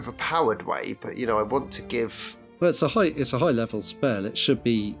overpowered way, but, you know, I want to give... Well, it's a high level spell. It should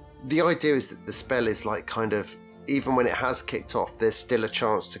be... The idea is that the spell is like kind of even when it has kicked off, there's still a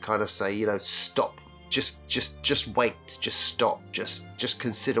chance to kind of say, stop. Just wait. Just stop. Just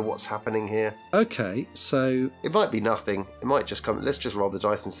consider what's happening here. Okay, so It might be nothing. It might just come. Let's just roll the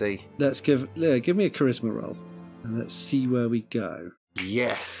dice and see. let's give me a charisma roll, and let's see where we go.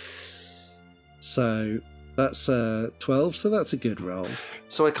 Yes. So that's 12, so that's a good roll.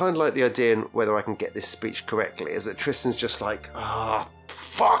 So I kind of like the idea, and whether I can get this speech correctly, is that Tristan's just like,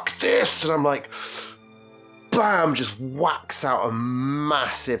 fuck this, and I'm like, bam, just whacks out a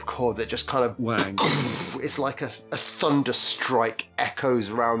massive chord that just kind of Wang. It's like a thunder strike echoes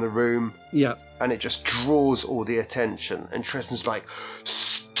around the room, Yeah. and it just draws all the attention. And Tristan's like,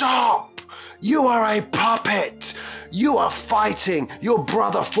 stop! You are a puppet! You are fighting! Your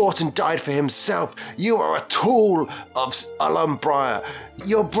brother fought and died for himself! You are a tool of Alumbriar!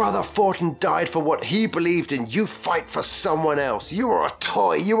 Your brother fought and died for what he believed in! You fight for someone else! You are a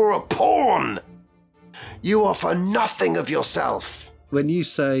toy! You are a pawn! You offer nothing of yourself! When you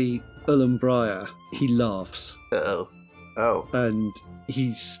say Ulumbriar, he laughs. Uh-oh. Oh. And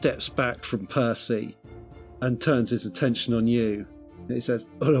he steps back from Percy and turns his attention on you. And he says,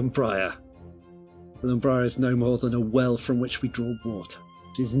 Ulumbriar. Ulumbriar is no more than a well from which we draw water.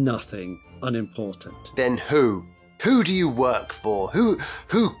 It is nothing unimportant. Then who? Who do you work for? Who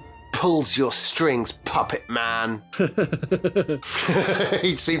pulls your strings, puppet man?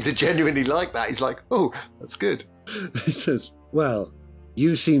 He seems to genuinely like that. He's like, oh, that's good. He says, well,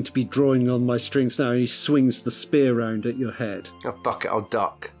 you seem to be drawing on my strings now. And he swings the spear round at your head. Oh, buck it, I'll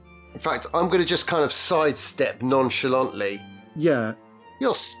duck. In fact, I'm going to just kind of sidestep nonchalantly. Yeah.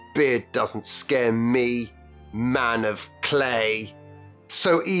 Your spear doesn't scare me, man of clay.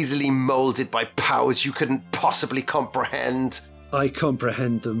 So easily moulded by powers you couldn't possibly comprehend. I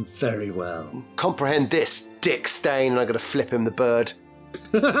comprehend them very well. Comprehend this, Dick Stain, and I'm going to flip him the bird.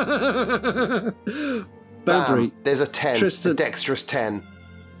 Banbury, Bam, there's a 10, Tristan, a dexterous 10.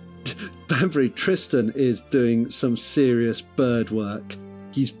 Banbury, Tristan is doing some serious bird work.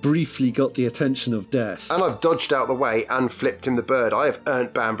 He's briefly got the attention of Death. And I've dodged out the way and flipped him the bird. I have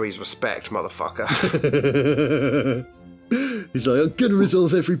earned Banbury's respect, motherfucker. He's like, I'm going to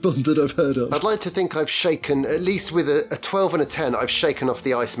resolve every bond that I've heard of. I'd like to think I've shaken, at least with a 12 and a 10, I've shaken off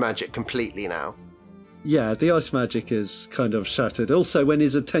the ice magic completely now. Yeah, the ice magic is kind of shattered. Also, when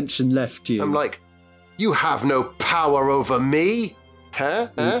his attention left you... I'm like, you have no power over me? Huh?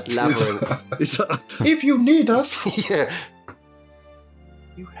 Labyrinth. It's like, If you need us. Yeah.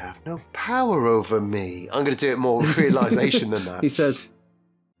 You have no power over me. I'm going to do it more realisation than that. he says,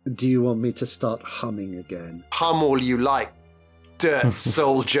 do you want me to start humming again? Hum all you like, dirt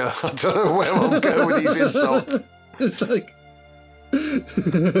soldier. I don't know where I'm going with these insults. It's like...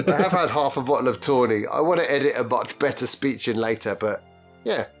 I have had half a bottle of tawny. I want to edit a much better speech in later, but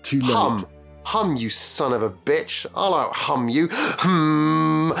yeah. Too late. Hum, you son of a bitch. I'll out-hum you.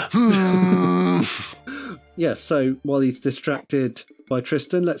 Yeah, so while he's distracted by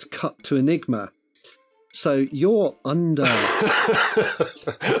Tristan, let's cut to Enigma. So you're under...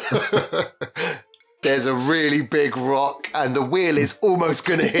 There's a really big rock and the wheel is almost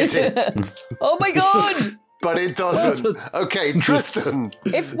going to hit it. Oh my god! But it doesn't. Okay, Tristan.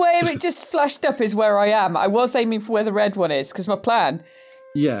 If where it just flashed up is where I am, I was aiming for where the red one is, because my plan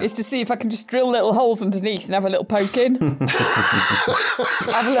Yeah. is to see if I can just drill little holes underneath and have a little poke in.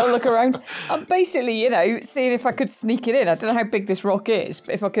 Have a little look around. I'm basically, seeing if I could sneak it in. I don't know how big this rock is,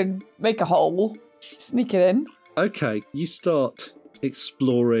 but if I could make a hole, sneak it in. Okay, you start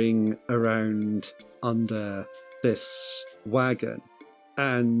exploring around under this wagon,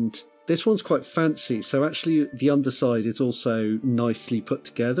 and this one's quite fancy. So actually the underside is also nicely put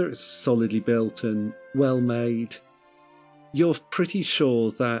together. It's solidly built and well made. You're pretty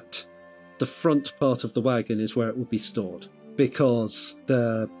sure that the front part of the wagon is where it will be stored, because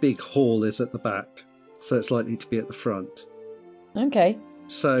the big hall is at the back, so it's likely to be at the front. Okay.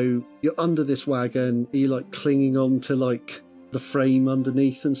 So you're under this wagon, are you like clinging on to like the frame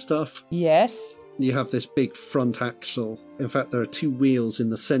underneath and stuff? Yes. You have this big front axle. In fact, there are two wheels in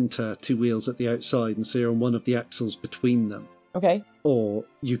the centre, two wheels at the outside, and so you're on one of the axles between them. Okay. Or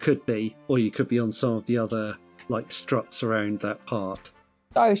you could be on some of the other like struts around that part.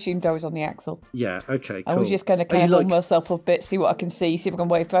 I assumed I was on the axle. Yeah, okay, cool. I was just going to kind of hold myself up a bit, see what I can see if I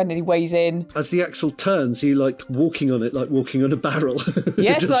can find any ways in. As the axle turns, you like walking on it like walking on a barrel.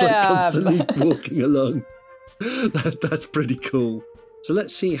 Yes, just, I am. Constantly walking along. That's pretty cool. So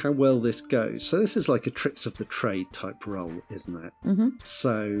let's see how well this goes. So this is like a tricks of the trade type roll, isn't it? Mm-hmm.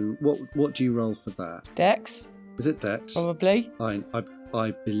 So what do you roll for that? Dex? Is it Dex? Probably.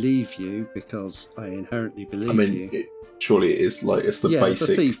 I believe you because I inherently believe you. Surely it is like it's the basic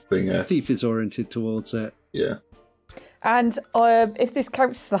the thief thing. Thief is oriented towards it. Yeah. And if this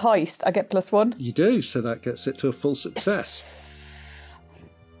counts as the heist, I get +1. You do, so that gets it to a full success.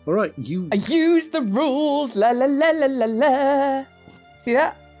 All right, I use the rules. La la la la la la. See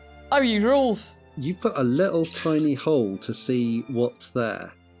that? I use rules. You put a little tiny hole to see what's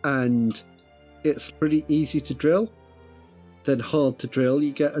there, and it's pretty easy to drill, then hard to drill.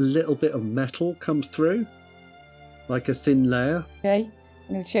 You get a little bit of metal come through, like a thin layer. Okay,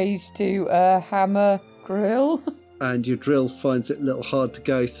 I'm going to change to hammer drill. And your drill finds it a little hard to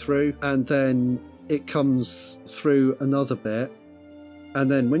go through, and then it comes through another bit. And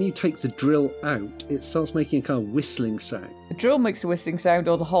then when you take the drill out, it starts making a kind of whistling sound. The drill makes a whistling sound,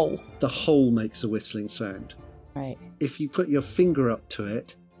 or the hole? The hole makes a whistling sound. Right. If you put your finger up to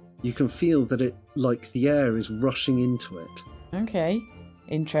it, you can feel that it, like the air is rushing into it. Okay.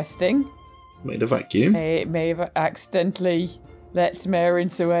 Interesting. Made a vacuum. It may have accidentally let some air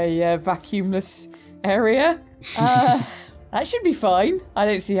into a vacuumless area. That should be fine. I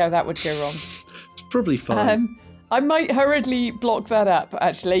don't see how that would go wrong. It's probably fine. I might hurriedly block that up,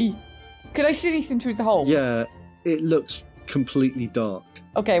 actually. Could I see anything through the hole? Yeah, it looks completely dark.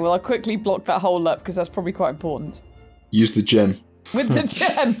 Okay, well, I'll quickly block that hole up, because that's probably quite important. Use the gem. With the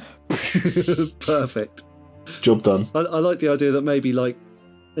gem! Perfect. Job done. I like the idea that maybe, like,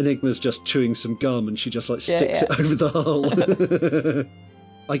 Enigma's just chewing some gum and she just, like, sticks it over the hole.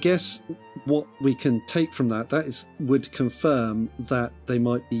 I guess what we can take from that would confirm that they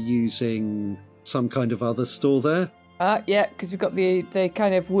might be using some kind of other store there. Yeah, because we've got the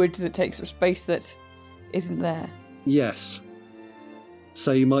kind of wood that takes up space that isn't there. Yes.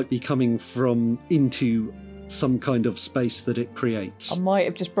 So you might be coming from into some kind of space that it creates. I might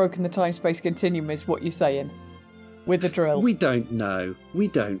have just broken the time-space continuum, is what you're saying. With a drill. We don't know.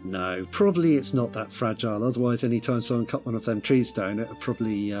 Probably it's not that fragile. Otherwise, any time someone cut one of them trees down, it would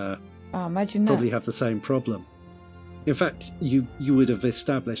probably imagine that. Probably have the same problem. In fact, you would have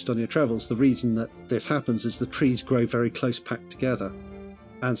established on your travels the reason that this happens is the trees grow very close packed together.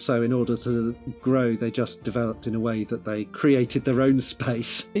 And so in order to grow, they just developed in a way that they created their own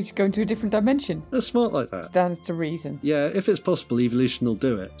space. They just go into a different dimension. They're smart like that. Stands to reason. Yeah, if it's possible, evolution will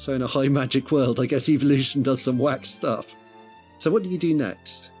do it. So in a high magic world, I guess evolution does some whack stuff. So what do you do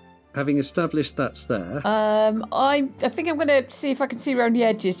next? Having established that's there. I think I'm going to see if I can see around the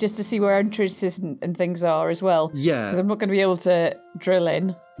edges just to see where entrances and things are as well. Yeah. Because I'm not going to be able to drill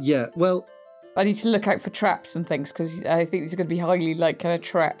in. Yeah, well... I need to look out for traps and things because I think these are going to be highly, like, kind of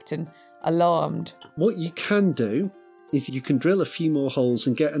trapped and alarmed. What you can do is you can drill a few more holes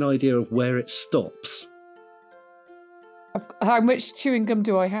and get an idea of where it stops. How much chewing gum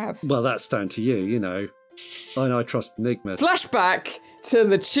do I have? Well, that's down to you, you know. I trust Enigma. Flashback to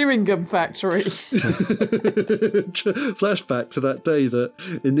the chewing gum factory. Flashback to that day that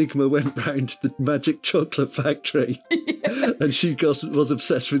Enigma went round to the magic chocolate factory and she was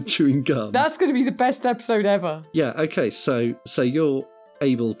obsessed with chewing gum. That's going to be the best episode ever. Yeah, okay, so you're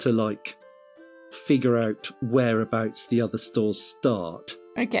able to, like, figure out whereabouts the other stores start.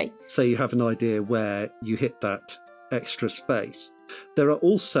 Okay. So you have an idea where you hit that extra space. There are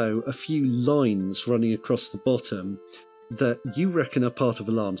also a few lines running across the bottom that you reckon are part of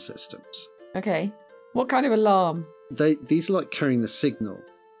alarm systems. Okay. What kind of alarm? These are like carrying the signal.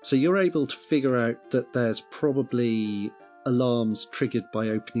 So you're able to figure out that there's probably alarms triggered by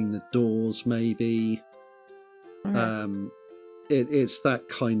opening the doors, maybe. Okay. It's that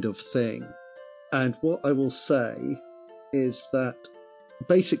kind of thing. And what I will say is that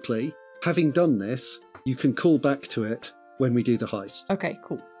basically, having done this, you can call back to it when we do the heist. Okay,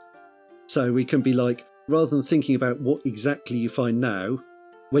 cool. So we can be like, rather than thinking about what exactly you find now,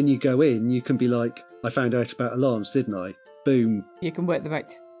 when you go in, you can be like, I found out about alarms, didn't I? Boom. You can work them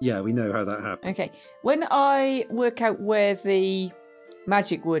out. Yeah, we know how that happened. Okay. When I work out where the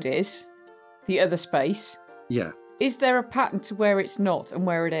magic wood is, the other space, Yeah. is there a pattern to where it's not and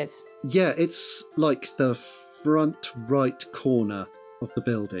where it is? Yeah, it's like the front right corner of the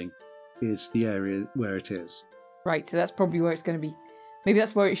building is the area where it is. Right, so that's probably where it's going to be. Maybe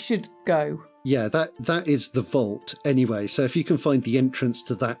that's where it should go. Yeah, that is the vault anyway. So if you can find the entrance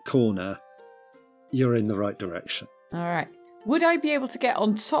to that corner, you're in the right direction. All right. Would I be able to get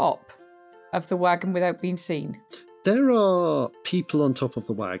on top of the wagon without being seen? There are people on top of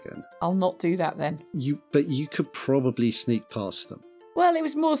the wagon. I'll not do that then. But you could probably sneak past them. Well, it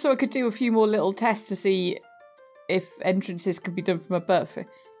was more so I could do a few more little tests to see if entrances could be done from above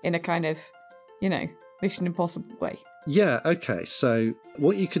in a kind of, Mission Impossible way. Yeah, okay. So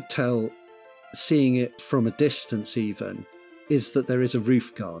what you could tell, seeing it from a distance even, is that there is a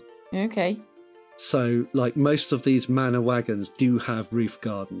roof garden. Okay. So, like, most of these manor wagons do have roof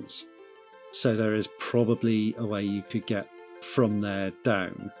gardens. So there is probably a way you could get from there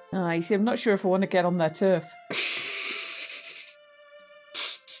down. You see, I'm not sure if I want to get on their turf.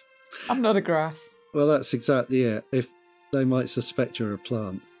 I'm not a grass. Well, that's exactly it. If they might suspect you're a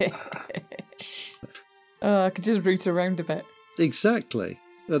plant. I could just root around a bit. Exactly.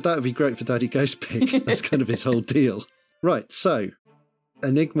 Well, that would be great for Daddy Ghost Pig. That's kind of his whole deal. Right, so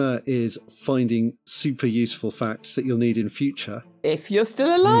Enigma is finding super useful facts that you'll need in future. If you're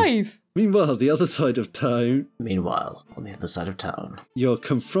still alive. Meanwhile, the other side of town, Meanwhile, on the other side of town. you're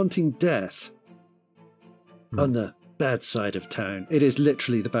confronting death on the bad side of town. It is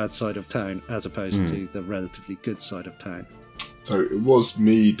literally the bad side of town as opposed to the relatively good side of town. So it was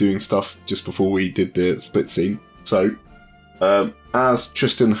me doing stuff just before we did the split scene. So as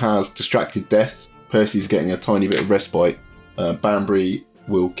Tristan has distracted Death, Percy's getting a tiny bit of respite. Banbury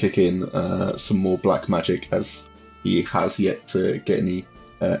will kick in some more black magic as he has yet to get any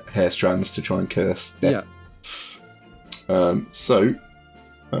hair strands to try and curse Death. Yeah. So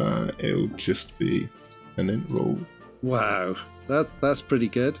it'll just be an int roll. Wow. That's pretty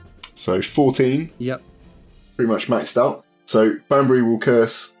good. So 14. Yep. Pretty much maxed out. So Banbury will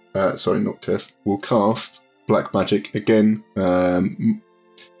will cast black magic again.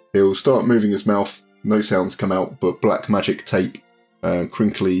 He'll start moving his mouth. No sounds come out, but black magic tape,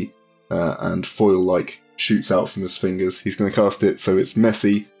 crinkly and foil-like, shoots out from his fingers. He's going to cast it, so it's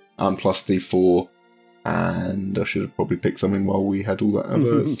messy and plus D4. And I should have probably picked something while we had all that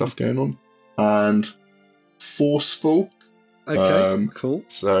other stuff going on. And forceful. Okay, cool.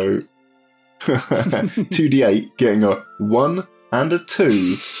 So 2d8, getting a 1 and a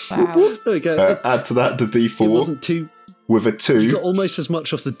 2. Wow. There we go. Add to that the d4 It wasn't too... with a 2. You got almost as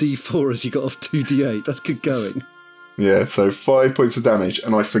much off the D4 as you got off 2D8. That's good going. Yeah, so 5 points of damage,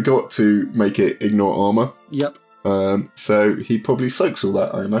 and I forgot to make it ignore armor. Yep. So he probably soaks all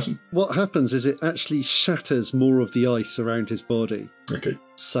that, I imagine. What happens is it actually shatters more of the ice around his body. Okay.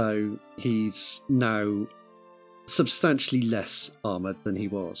 So he's now substantially less armoured than he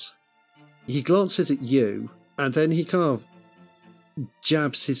was. He glances at you, and then he kind of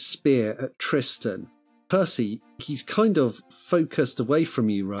jabs his spear at Tristan. Percy, he's kind of focused away from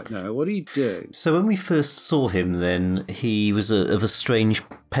you right now. What are you doing? So when we first saw him then, he was of a strange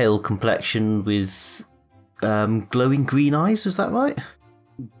pale complexion with glowing green eyes, is that right?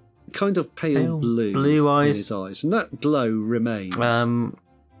 Kind of pale blue blue in eyes. his eyes, and that glow remains.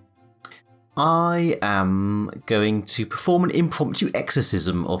 I am going to perform an impromptu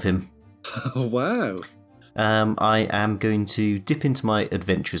exorcism of him. Oh, wow. I am going to dip into my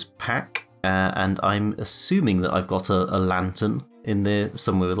adventurers pack, and I'm assuming that I've got a lantern in there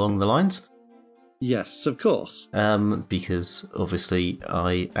somewhere along the lines. Yes, of course. Because obviously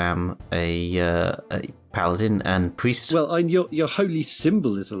I am a paladin and priest. Well, your holy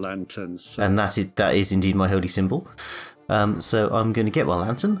symbol is a lantern. So. And that is indeed my holy symbol. So I'm going to get my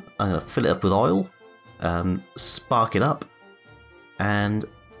lantern, I'm going to fill it up with oil, spark it up, and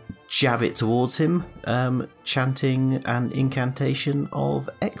jab it towards him, chanting an incantation of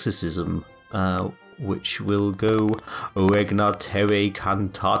exorcism, which will go Regna terre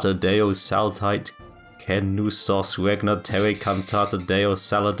cantata deo saltite, Kenusos regna terre cantata deo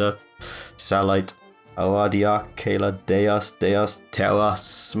salada, salite, Aradia Kela deas terra.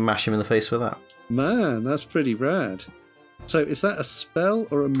 Smash him in the face with that. Man, that's pretty rad. So is that a spell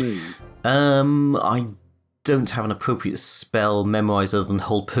or a move? I don't have an appropriate spell memorized other than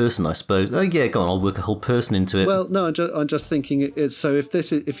whole person, I suppose. Oh yeah, go on, I'll work a whole person into it. Well, no, I'm just thinking. So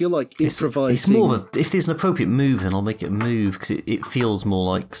if you're like improvising, it's more of a, if there's an appropriate move, then I'll make it a move because it feels more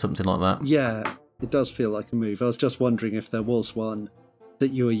like something like that. Yeah, it does feel like a move. I was just wondering if there was one that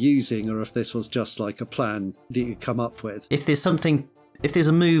you were using, or if this was just like a plan that you come up with. If there's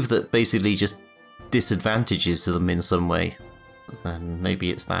a move that basically just disadvantages them in some way, then maybe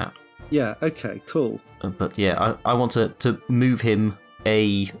it's that. Yeah. Okay. Cool. But yeah, I want to move him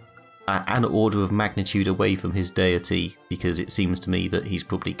an order of magnitude away from his deity, because it seems to me that he's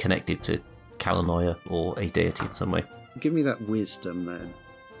probably connected to Kalanoia or a deity in some way. Give me that wisdom then.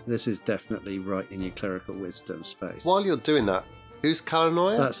 This is definitely right in your clerical wisdom space. While you're doing that, who's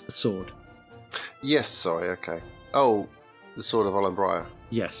Kalanoia? That's the sword. Yes, sorry, okay. Oh, the Sword of Alembriar.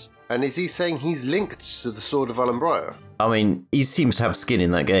 Yes. And is he saying he's linked to the Sword of Alembriar? I mean, he seems to have skin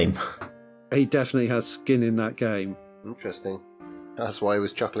in that game. He definitely has skin in that game. Interesting. That's why he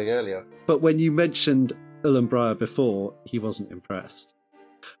was chuckling earlier. But when you mentioned Alembriar before, he wasn't impressed.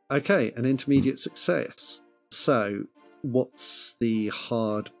 Okay, an intermediate success. So, what's the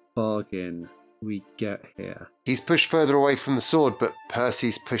hard bargain we get here? He's pushed further away from the sword, but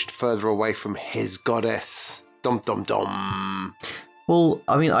Percy's pushed further away from his goddess. Dum dum dum. Well,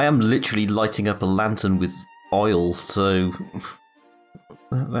 I mean, I am literally lighting up a lantern with oil, so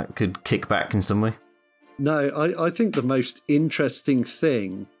that could kick back in some way. No, I think the most interesting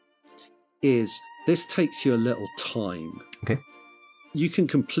thing is this takes you a little time. Okay. You can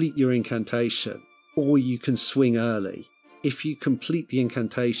complete your incantation, or you can swing early. If you complete the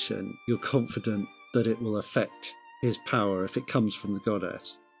incantation, you're confident that it will affect his power if it comes from the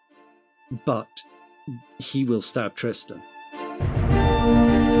goddess. But he will stab Tristan.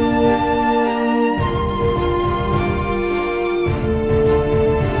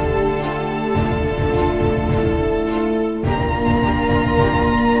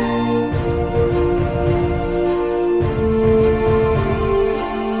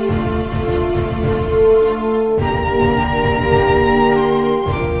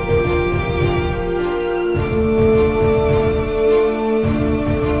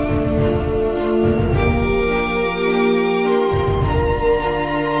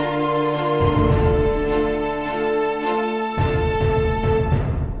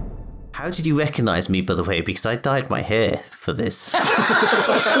 How did you recognise me, by the way? Because I dyed my hair for this. I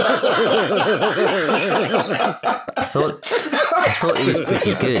thought it was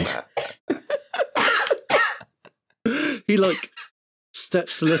pretty good. He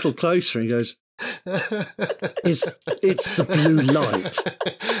steps a little closer and goes, it's the blue light.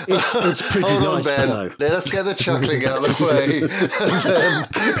 It's pretty Hold on, nice Ben. though. Let us get the chuckling out of the way.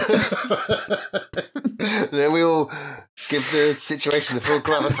 And then we all give the situation the full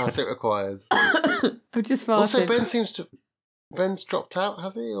gravitas it requires. I've just farted. Also, Ben's dropped out,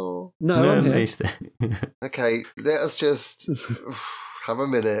 has he? Or No, I'm here. he's there. okay, let us just have a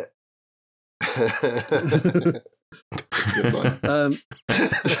minute.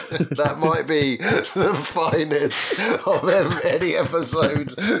 That might be the finest of any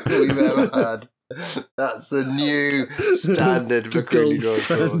episode we've ever had. That's the new standard for The gold Croonie Roll.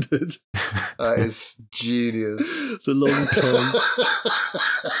 standard. That is genius. The long con.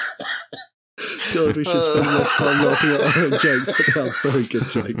 God, we should spend less time laughing at our own jokes, but they are very good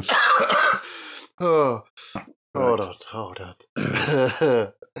jokes. Oh, hold on.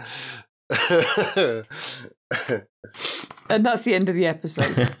 And that's the end of the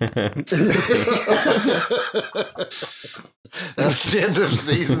episode. That's the end of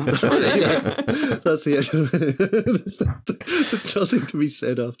season 3. That's the end. There's nothing to be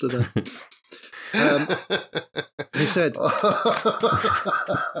said after that. He said,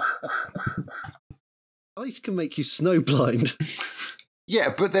 ice can make you snowblind. Yeah,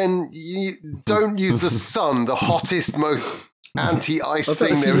 but then you don't use the sun, the hottest, most anti-ice I bet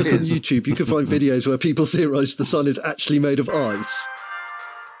thing if you there look on is. YouTube, you can find videos where people theorise the sun is actually made of ice.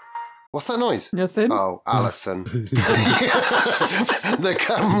 What's that noise? Nothing. Oh, Alison. The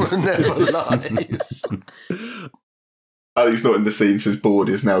camera never lies. Ali's not in the scene, so his board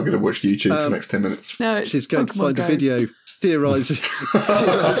is now going to watch YouTube for the next 10 minutes. No, it's She's going to Pokemon find Go. a video theorising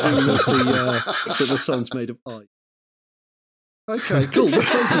that the sun's made of ice. Okay, cool. Which one do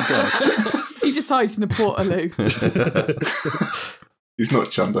you go? He just hides in a portaloo. He's not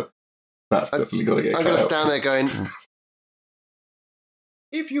Chunder. That's definitely got to get I'm cut going to out. stand there going,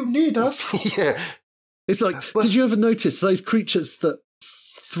 If you need us. yeah. It's like, did you ever notice those creatures that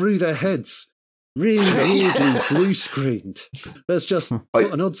threw their heads really weirdly blue screened? That's just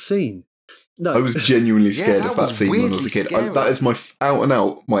what an odd scene. No, I was genuinely scared that of that was scene when I was a weirdly kid. scary. That is my out and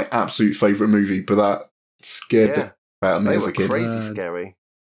out, my absolute favourite movie, but that scared Yeah. the out of me They as a were kid. crazy scary.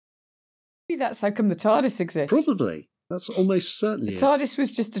 Maybe that's how come the TARDIS exists. probably. That's almost certainly The it. TARDIS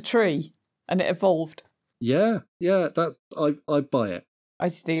was just a tree and it evolved. Yeah, that I buy it. I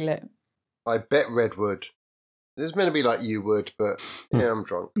steal it. I bet Red would. It's meant to be like you would, but yeah, I'm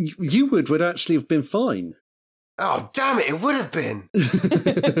drunk. You would actually have been fine. Oh, damn it, it would have been.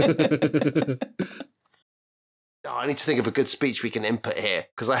 Oh, I need to think of a good speech we can input here,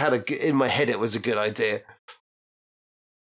 because I had in my head it was a good idea.